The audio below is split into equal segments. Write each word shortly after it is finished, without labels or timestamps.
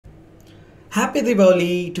Happy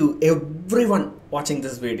Diwali to everyone watching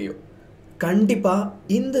this video. Kandipa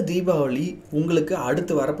இந்த தீபாவளி உங்களுக்கு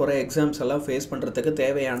அடுத்து வரப்போற எக்ஸாம்ஸ் எல்லாம் ஃபேஸ் பண்றதுக்கு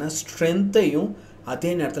தேவையான ஸ்ட்ரெngthையும்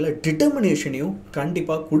அதே நேரத்துல டிட்டர்மினேஷனையும்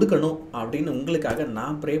கண்டிப்பா கொடுக்கணும் அப்படினு உங்களுக்காக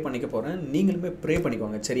நான் ப்ரே பண்ணிக்க போறேன். நீங்களுமே ப்ரே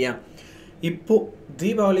பண்ணிக்கோங்க சரியா? இப்போ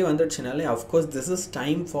Deepavali வந்துடுச்சுனாலே of course this is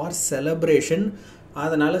time for celebration.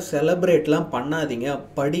 அதனால செலிப்ரேட்லாம் பண்ணாதீங்க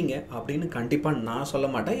படிங்க அப்படினு கண்டிப்பா நான் சொல்ல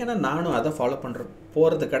மாட்டேன். ஏன்னா நானும் அதை ஃபாலோ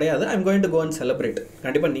போறது கிடையாது. I am going to go and celebrate.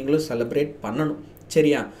 கண்டிப்பா நீங்களும் செலிப்ரேட் பண்ணணும்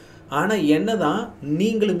சரியா? ஆனா என்னதான்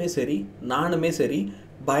நீங்களுமே சரி நானுமே சரி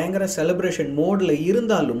பயங்கர செலிப்ரேஷன் மோட்ல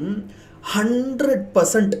இருந்தாலும்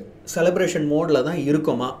 100% செலிப்ரேஷன் மோட்ல தான்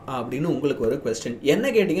இருக்குமா அப்படின்னு உங்களுக்கு ஒரு क्वेश्चन. என்ன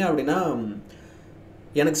கேட்டிங்க அப்படினா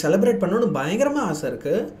எனக்கு செலிப்ரேட் பண்ணனும் பயங்கரமா ஆசை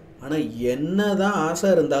இருக்கு. ஆனா என்னதான் ஆசை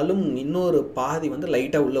இருந்தாலும் இன்னொரு பாதி வந்து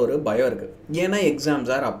லைட்டா உள்ள ஒரு பயம் இருக்கு. ஏன்னா எக்ஸாம்ஸ்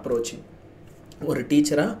ஆர் அப்ரோச்சிங். ஒரு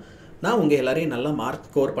டீச்சரா நான் உங்க எல்லாரையும் நல்லா மார்க்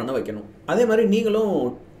ஸ்கோர் பண்ண வைக்கணும். அதே மாதிரி நீங்களும்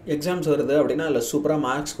எக்ஸாம்ஸ் வருது அப்படினா இல்ல சூப்பரா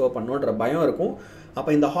மார்க் ஸ்கோர் பண்ணனும்ன்ற பயம் இருக்கும். அப்ப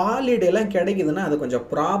இந்த ஹாலிடே எல்லாம் கிடைக்குதுன்னா அது கொஞ்சம்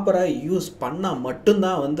ப்ராப்பரா யூஸ் பண்ணா மட்டும்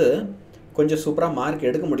தான் வந்து கொஞ்சம் சூப்பரா மார்க்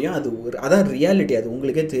எடுக்க முடியும். அது அதான் ரியாலிட்டி. அது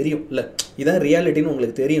உங்களுக்கே தெரியும் இல்ல? இதான் ரியாலிட்டின்னு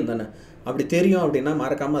உங்களுக்கு தெரியும் தானே? அப்படி தெரியும் அப்படினா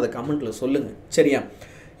மறக்காம அதை கமெண்ட்ல சொல்லுங்க சரியா?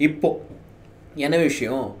 இப்போ என்ன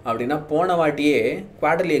விஷயம் அப்படின்னா போன வாட்டியே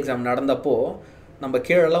குவார்டர்லி எக்ஸாம் நடந்தப்போ நம்ம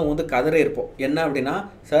கீழெல்லாம் வந்து கதறே இருப்போம். என்ன அப்படின்னா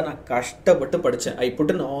சார் நான் கஷ்டப்பட்டு படித்தேன், I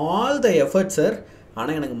put in all the effort sir,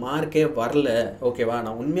 ஆனால் எனக்கு மார்க்கே வரல. ஓகேவா,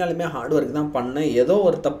 நான் உண்மையாலுமே ஹார்ட் ஒர்க் தான் பண்ணேன், ஏதோ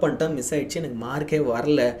ஒரு தப்பு பண்ணிட்டேன், மிஸ் ஆகிடுச்சு, எனக்கு மார்க்கே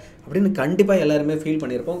வரல அப்படின்னு கண்டிப்பாக எல்லாருமே ஃபீல்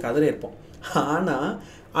பண்ணியிருப்போம், கதறே இருப்போம். ஆனால்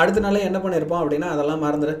அடுத்த நாளே என்ன பண்ணியிருப்போம் அப்படின்னா அதெல்லாம்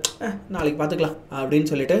மறந்துடு, நாளைக்கு பார்த்துக்கலாம்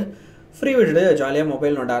அப்படின்னு சொல்லிட்டு ஃப்ரீ விட்டுட்டு ஜாலியாக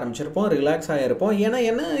மொபைல் நோட்ட ஆரம்பிச்சிருப்போம், ரிலாக்ஸ் ஆகிருப்போம். ஏன்னா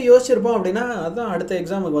என்ன யோசிச்சிருப்போம் அப்படின்னா அதுதான் அடுத்த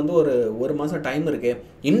எக்ஸாமுக்கு வந்து ஒரு மாதம் டைம் இருக்குது,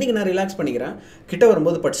 இன்றைக்கி நான் ரிலாக்ஸ் பண்ணிக்கிறேன், கிட்ட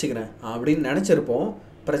வரும்போது படிச்சுக்கிறேன் அப்படின்னு நினச்சிருப்போம்.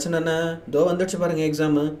 பிரச்சனை என்ன, இதோ வந்துடுச்சு பாருங்கள்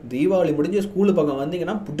எக்ஸாமு. தீபாவளி முடிஞ்சு ஸ்கூலு பக்கம்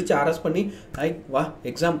வந்தீங்கன்னா பிடிச்சி அரெஸ்ட் பண்ணி வா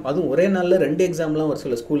எக்ஸாம், அதுவும் ஒரே நாளில் 2 எக்ஸாம்லாம் ஒரு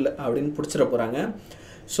சில ஸ்கூலில் அப்படின்னு பிடிச்சிட போகிறாங்க.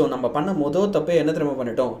 ஸோ நம்ம பண்ண மொதல் தப்பே என்ன தெரியுமா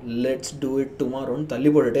பண்ணிட்டோம், லெட்ஸ் டூ இட் டுமாரோன்னு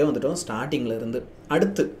தள்ளி போட்டுகிட்டே வந்துட்டோம் ஸ்டார்டிங்கில் இருந்து.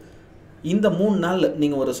 அடுத்து இந்த 3 நாள்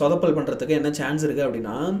நீங்கள் ஒரு சொதப்பல் பண்ணுறதுக்கு என்ன சான்ஸ் இருக்குது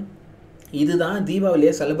அப்படின்னா இதுதான்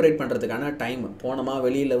தீபாவளியை செலிப்ரேட் பண்ணுறதுக்கான டைம். போனோமா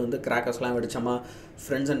வெளியில் வந்து கிராக்கர்ஸ்லாம் வெடிச்சோமா,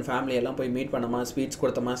 ஃப்ரெண்ட்ஸ் அண்ட் ஃபேமிலி எல்லாம் போய் மீட் பண்ணோமா, ஸ்வீட்ஸ்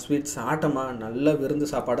கொடுத்தோமா, ஸ்வீட்ஸ் சாப்பிட்டோமா, நல்ல விருந்து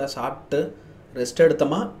சாப்பாடாக சாப்பிட்டு ரெஸ்ட்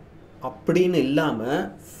எடுத்தோமா அப்படின்னு இல்லாமல்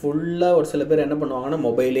ஃபுல்லாக ஒரு சில பேர் என்ன பண்ணுவாங்கன்னா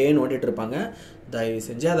மொபைலே நோண்டிட்டு இருப்பாங்க. தயவு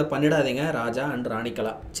செஞ்சு அதை பண்ணிடாதீங்க ராஜா அண்ட்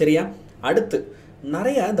ராணிக்கலா சரியா? அடுத்து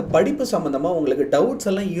நிறையா இந்த படிப்பு சம்மந்தமாக உங்களுக்கு டவுட்ஸ்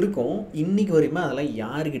எல்லாம் இருக்கும். இன்றைக்கி வரையுமே அதெல்லாம்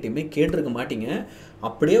யாருக்கிட்டையுமே கேட்டிருக்க மாட்டீங்க.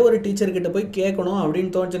 அப்படியே ஒரு டீச்சர்கிட்ட போய் கேட்கணும்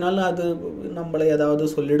அப்படின்னு தோணுச்சுனாலும் அது நம்மளை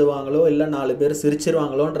ஏதாவது சொல்லிடுவாங்களோ இல்லை 4 பேர்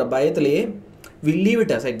சிரிச்சிருவாங்களோன்ற பயத்திலேயே we leave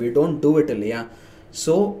it aside, we don't do it இல்லையா?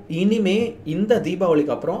 ஸோ இனிமே இந்த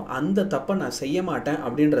தீபாவளிக்கு அப்புறம் அந்த தப்பை நான் செய்ய மாட்டேன்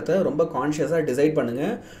அப்படின்றத ரொம்ப கான்ஷியஸாக டிசைட்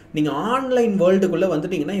பண்ணுங்கள். நீங்கள் ஆன்லைன் வேர்ல்டுக்குள்ளே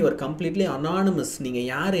வந்துட்டிங்கன்னா யுவர் கம்ப்ளீட்லி அனானிமஸ். நீங்கள்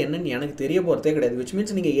யார் என்னன்னு எனக்கு தெரிய போகிறதே கிடையாது. விச்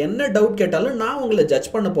மீன்ஸ் நீங்கள் என்ன டவுட் கேட்டாலும் நான் உங்களை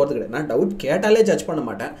ஜட்ஜ் பண்ண போகிறது கிடையாது. நான் டவுட் கேட்டாலே ஜட்ஜ் பண்ண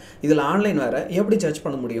மாட்டேன். இதில் ஆன்லைன் வேறு, எப்படி ஜட்ஜ்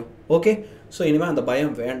பண்ண முடியும்? ஓகே, ஸோ இனிமேல் அந்த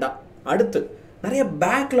பயம் வேண்டாம். அடுத்து நிறைய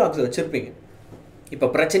பேக்லாக்ஸ் வச்சுருப்பீங்க. இப்போ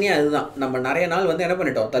பிரச்சனையாக அதுதான், நம்ம நிறைய நாள் வந்து என்ன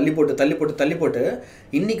பண்ணிட்டோம், தள்ளி போட்டு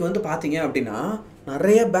இன்றைக்கி வந்து பார்த்தீங்க அப்படின்னா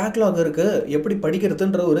நிறைய பேக்லாக் இருக்குது. எப்படி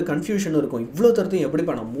படிக்கிறதுன்ற ஒரு கன்ஃபியூஷன் இருக்கும். இவ்வளோ தரத்தையும் எப்படி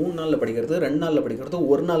பண்ண, 3 நாளில் படிக்கிறது, 2 நாளில் படிக்கிறது,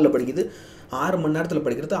 1 நாளில் படிக்கிறது, 6 மணி நேரத்தில்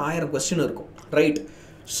படிக்கிறது, 1000 கொஸ்டின் இருக்கும் ரைட்?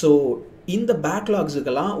 ஸோ இந்த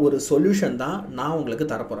பேக்லாக்ஸுக்கெல்லாம் ஒரு சொல்யூஷன் தான் நான் உங்களுக்கு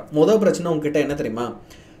தரப்போகிறேன். முதல் பிரச்சனை உங்ககிட்ட என்ன தெரியுமா,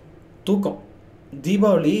 தூக்கம்.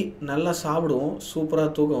 தீபாவளி நல்லா சாப்பிடுவோம்,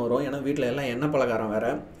 சூப்பராக தூக்கம் வரும், ஏன்னா வீட்டில் எல்லாம் எண்ணெய் பலகாரம்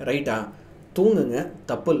வேறு ரைட்டா? தூங்குங்க,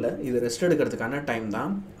 தப்பு இல்லை, இது ரெஸ்ட் எடுக்கிறதுக்கான டைம்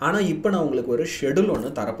தான். ஆனால் இப்போ நான் உங்களுக்கு ஒரு ஷெடியூல் ஒன்று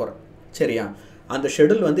தரப்போகிறேன் சரியா? அந்த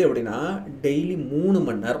ஷெடியூல் வந்து எப்படின்னா டெய்லி 3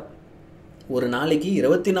 மணி நேரம், ஒரு நாளைக்கு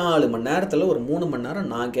 24 மணி நேரத்தில் ஒரு 3 மணி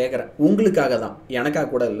நேரம் நான் கேட்குறேன் உங்களுக்காக தான்,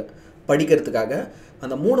 எனக்காக கூட இல்லை, படிக்கிறதுக்காக.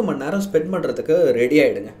 அந்த 3 மணி நேரம் ஸ்பெண்ட் பண்ணுறதுக்கு ரெடி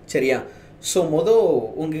ஆகிடுங்க சரியா? ஸோ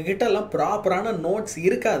உங்ககிட்ட எல்லாம் ப்ராப்பரான நோட்ஸ்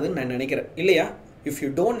இருக்காதுன்னு நான் நினைக்கிறேன் இல்லையா? If you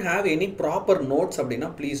don't have any proper notes அப்படின்னா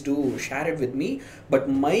please do share it with me. But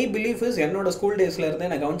my belief is என்னோட ஸ்கூல் டேஸில் இருந்தே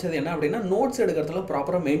நான் கவனிச்சது என்ன அப்படின்னா நோட்ஸ் எடுக்கிறதுலாம்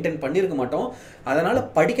ப்ராப்பராக மெயின்டைன் பண்ணியிருக்க மாட்டோம். அதனால்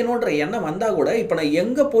படிக்கணுன்ற எண்ணம் வந்தால் கூட இப்போ நான்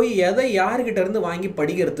எங்கே போய் எதை யார்கிட்ட இருந்து வாங்கி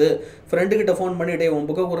படிக்கிறது, ஃப்ரெண்டுக்கிட்ட ஃபோன் பண்ணிவிட்டு உன்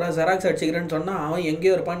புக்கை கொடுறா ஜெராக்ஸ் அடிச்சிக்கிறேன்னு சொன்னால் அவன்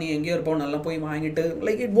எங்கேயோ இருப்பான், நீ எங்கேயோ இருப்பான், நல்லா போய் வாங்கிட்டு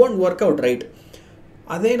like it won't work out right?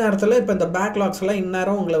 அதே நேரத்தில் இப்போ இந்த பேக்லாக்ஸ்லாம்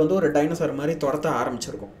இந்நேரம் உங்களை வந்து ஒரு டைனோசர் மாதிரி துரத்த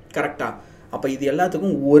ஆரம்பிச்சிருக்கும் கரெக்டாக? அப்போ இது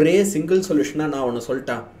எல்லாத்துக்கும் ஒரே சிங்கிள் சொல்யூஷனாக நான் ஒன்று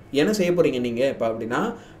சொல்லிட்டா என்ன செய்ய போகிறீங்க நீங்கள் இப்போ அப்படின்னா,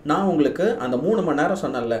 நான் உங்களுக்கு அந்த 3 மணி நேரம்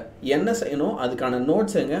சொன்னல என்ன செய்யணும், அதுக்கான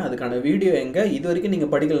நோட்ஸ் எங்கே, அதுக்கான வீடியோ எங்கே, இது வரைக்கும்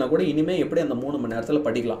நீங்கள் படிக்கலனா கூட இனிமேல் எப்படி அந்த 3 மணி நேரத்தில்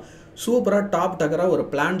படிக்கலாம், சூப்பராக டாப் டக்கராக ஒரு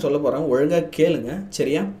பிளான் சொல்ல போகிறேன், ஒழுங்காக கேளுங்க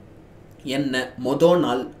சரியா? என்ன மொதல்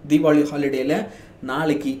நாள் தீபாவளி ஹாலிடேயில்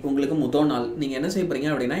நாளைக்கு உங்களுக்கு முதல் நாள் நீங்கள் என்ன செய்ய போகிறீங்க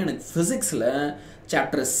அப்படின்னா எனக்கு ஃபிசிக்ஸில்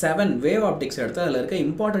சாப்டர் 7 வேவ் ஆப்டிக்ஸ் எடுத்து அதில் இருக்க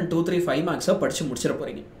இம்பார்ட்டன்ட் 2, 3, 5 மார்க்ஸை படித்து முடிச்சிட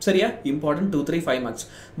போகிறீங்க. சரியா? Important 2, 3, 5 marks.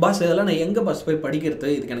 பாஸ் இதெல்லாம் நான் எங்கே பாஸ் போய் படிக்கிறது,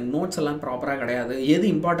 இதுக்கு எனக்கு நோட்ஸ் எல்லாம் ப்ராப்பராக கிடையாது, எது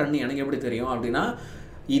இம்பார்ட்டன்ட்னு எனக்கு எப்படி தெரியும் அப்படின்னா,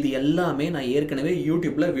 இது எல்லாமே நான் ஏற்கனவே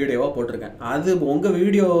யூடியூப்பில் வீடியோவாக போட்டிருக்கேன். அது உங்கள்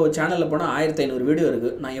வீடியோ சேனலில் போனால் 1500 வீடியோ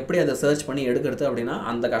இருக்குது. நான் எப்படி அதை சர்ச் பண்ணி எடுக்கிறது அப்படின்னா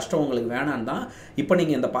அந்த கஷ்டம் உங்களுக்கு வேணான்னு தான் இப்போ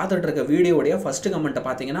நீங்கள் இந்த பார்த்துட்டு இருக்க வீடியோடைய ஃபஸ்ட்டு கமெண்ட்டை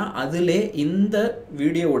பார்த்தீங்கன்னா அதிலே இந்த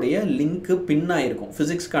வீடியோவுடைய லிங்க்கு பின்னாக இருக்கும்.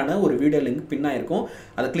 ஃபிசிக்ஸ்க்கான ஒரு வீடியோ லிங்க் பின்னாக இருக்கும்.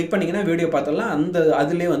 அதை கிளிக் பண்ணிங்கன்னா வீடியோ பார்த்தலாம்.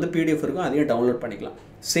 அதிலே வந்து பிடிஎஃப் இருக்கும், அதையும் டவுன்லோட் பண்ணிக்கலாம்.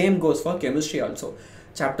 Same goes for chemistry also.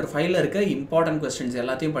 Chapter 5ல் இருக்க இம்பார்ட்டன்ட் கொஸ்டின்ஸ்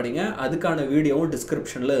எல்லாத்தையும் படிங்க. அதுக்கான வீடியோவும்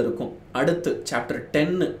டிஸ்கிரிப்ஷனில் இருக்கும். அடுத்து சாப்டர்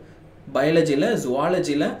 10 பயாலஜியில்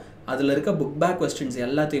ஜுவாலஜியில் அதில் இருக்க புக் பேக் கொஸ்டின்ஸ்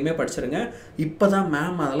எல்லாத்தையுமே படிச்சிருங்க. இப்போ தான்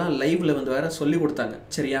மேம் அதெல்லாம் லைவில் வந்து வேறு சொல்லி கொடுத்தாங்க.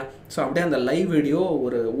 சரியா? ஸோ அப்படியே அந்த லைவ் வீடியோ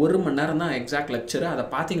ஒரு மணி நேரம் தான் எக்ஸாக்ட் லெக்சரு. அதை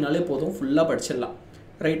பார்த்தீங்கனாலே போதும், ஃபுல்லாக படிச்சிடலாம்.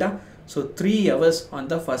 ரைட்டா? So 3 hours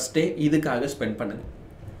on the first day இதுக்காக ஸ்பெண்ட் பண்ணுங்கள்.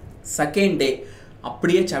 செகண்ட் டே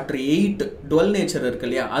அப்படியே சாப்டர் 8 டுவெல் நேச்சர் இருக்கு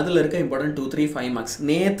இல்லையா, அதில் இருக்க இம்பார்ட்டன்ட் 2, 3, 5 மார்க்ஸ்.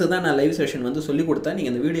 நேற்று தான் நான் லைவ் செஷன் வந்து சொல்லி கொடுத்தேன்.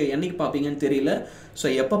 நீங்கள் இந்த வீடியோ என்றைக்கு பார்ப்பீங்கன்னு தெரியல. ஸோ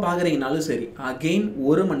எப்போ பார்க்குறீங்கனாலும் சரி, அகெயின்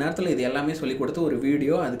 1 மணி நேரத்தில் இது எல்லாமே சொல்லி கொடுத்து ஒரு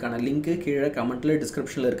வீடியோ, அதுக்கான லிங்க்கு கீழே கமெண்ட்டில்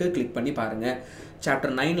டிஸ்கிரிப்ஷனில் இருக்குது, கிளிக் பண்ணி பாருங்கள்.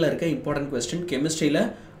 சாப்டர் 9ல் இருக்க இம்பார்ட்டன்ட் கொஸ்டின் கெமிஸ்ட்ரியில்.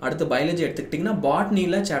 அடுத்து பயாலஜி எடுத்துக்கிட்டிங்கன்னா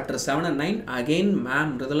பாட்னியில் chapter 7 and 9 again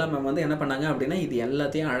ma'am ரிதலா ma'am வந்து என்ன பண்ணாங்க அப்படின்னா இது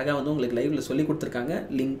எல்லாத்தையும் அழகாக வந்து உங்களுக்கு லைவில் சொல்லி கொடுத்துருக்காங்க.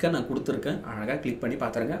 லிங்க்கை நான் கொடுத்துருக்கேன், அழகாக கிளிக் பண்ணி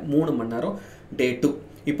பார்த்துருங்க. 3 மணி நேரம் டே 2.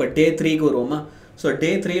 இப்போ டே 3க்கு வருவோமா? ஸோ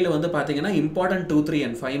டே 3ல் வந்து பார்த்தீங்கன்னா இம்பார்ட்டன்ட் 2, 3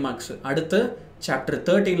 and 5 மார்க்ஸ். அடுத்து சாப்டர்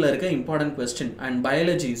 13ல் இருக்க important question and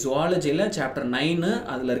biology ஜுவாலஜியில் chapter 9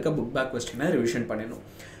 அதில் இருக்க புக் பேக் கொஸ்டினை ரிவிஷன் பண்ணிடணும்.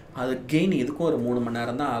 அது கெயின் இதுக்கும் ஒரு 3 மணி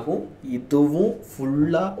நேரம் தான் ஆகும். இதுவும்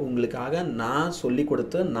ஃபுல்லாக உங்களுக்காக நான் சொல்லி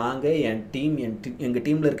கொடுத்து, நாங்கள் எங்கள்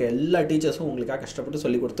டீமில் இருக்க எல்லா டீச்சர்ஸும் உங்களுக்காக கஷ்டப்பட்டு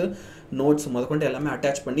சொல்லி கொடுத்து நோட்ஸ் முதற்கொண்டு எல்லாமே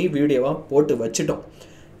அட்டாச் பண்ணி வீடியோவாக போட்டு வச்சுட்டோம்.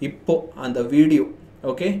 இப்போது அந்த வீடியோ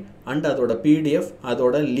ஓகே அண்ட் அதோட பிடிஎஃப்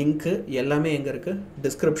அதோட லிங்க்கு எல்லாமே எங்கே இருக்குது?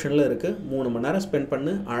 டிஸ்கிரிப்ஷனில் இருக்குது. 3 மணி நேரம் ஸ்பெண்ட்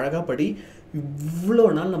பண்ணு, அழகாக படி. இவ்வளோ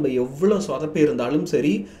நாள் நம்ம எவ்வளோ சொதப்பி இருந்தாலும்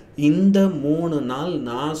சரி, இந்த 3 நாள்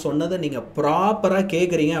நான் சொன்னதை நீங்கள் ப்ராப்பராக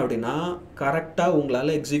கேட்குறீங்க அப்படின்னா கரெக்டாக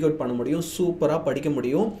உங்களால் எக்ஸிக்யூட் பண்ண முடியும், சூப்பராக படிக்க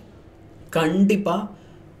முடியும். கண்டிப்பாக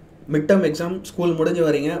மிட் டேர்ம் எக்ஸாம் ஸ்கூல் முடிஞ்சு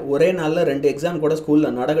வரீங்க, ஒரே நாளில் 2 எக்ஸாம் கூட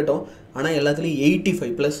ஸ்கூலில் நடக்கட்டும். ஆனால் எல்லாத்துலேயும்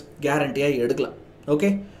 85+ கேரண்டியாக எடுக்கலாம்.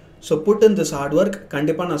 Okay? So put in this hard work.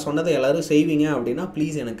 கண்டிப்பாக நான் சொன்னதை எல்லோரும் செய்வீங்க அப்படின்னா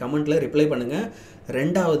ப்ளீஸ் எனக்கு கமெண்ட்டில் ரிப்ளை பண்ணுங்கள்.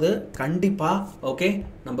 ரெண்டாவது கண்டிப்பாக ஓகே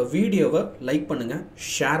நம்ம வீடியோவை லைக் பண்ணுங்கள்,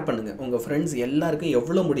 ஷேர் பண்ணுங்கள். உங்கள் ஃப்ரெண்ட்ஸ் எல்லாருக்கும்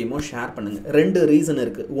எவ்வளோ முடியுமோ ஷேர் பண்ணுங்கள். 2 ரீசன்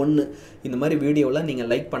இருக்குது. ஒன்று, இந்த மாதிரி வீடியோவில் நீங்கள்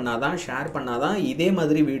லைக் பண்ணாதான், ஷேர் பண்ணாதான் இதே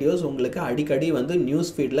மாதிரி வீடியோஸ் உங்களுக்கு அடிக்கடி வந்து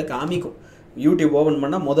நியூஸ் ஃபீடில் காமிக்கும். யூடியூப் ஓப்பன்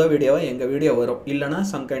பண்ணால் மொதல் வீடியோவாக எங்கள் வீடியோ வரும், இல்லைனா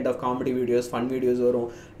some kind of comedy videos, fun videos வரும்.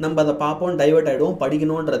 நம்ம அதை பார்ப்போம், டைவர்ட் ஆகிடுவோம்,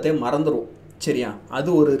 படிக்கணுன்றதே மறந்துடும். சரியா? அது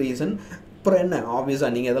ஒரு ரீசன். அப்புறம் என்ன,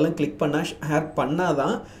 ஆப்வியஸாக நீங்கள் இதெல்லாம் கிளிக் பண்ணால் ஷேர் பண்ணால்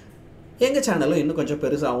தான் எங்கள் சேனலும் இன்னும் கொஞ்சம்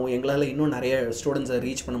பெருசாகும். எங்களால் இன்னும் நிறைய ஸ்டூடெண்ட்ஸை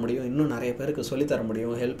ரீச் பண்ண முடியும், இன்னும் நிறைய பேருக்கு சொல்லித்தர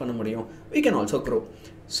முடியும், ஹெல்ப் பண்ண முடியும். We can also grow.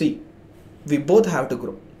 See, we both have to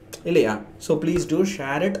grow. இல்லையா? So please do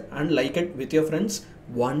share it and like it with your friends.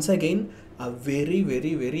 Once again, a very,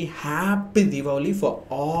 very, very happy Diwali for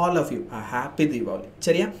all of you. A happy Diwali.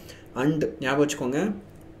 சரியா? And ஞாபகம் வச்சுக்கோங்க,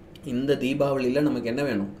 இந்த தீபாவளியில் நமக்கு என்ன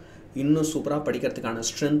வேணும்? இன்னும் சூப்பராக படிக்கிறதுக்கான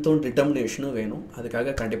ஸ்ட்ரென்த்தும் டிட்டர்மினேஷனும் வேணும்.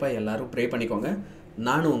 அதுக்காக கண்டிப்பாக எல்லோரும் ப்ரே பண்ணிக்கோங்க.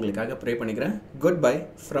 நானும் உங்களுக்காக ப்ரே பண்ணிக்கிறேன். Good bye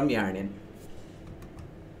from யானியன்.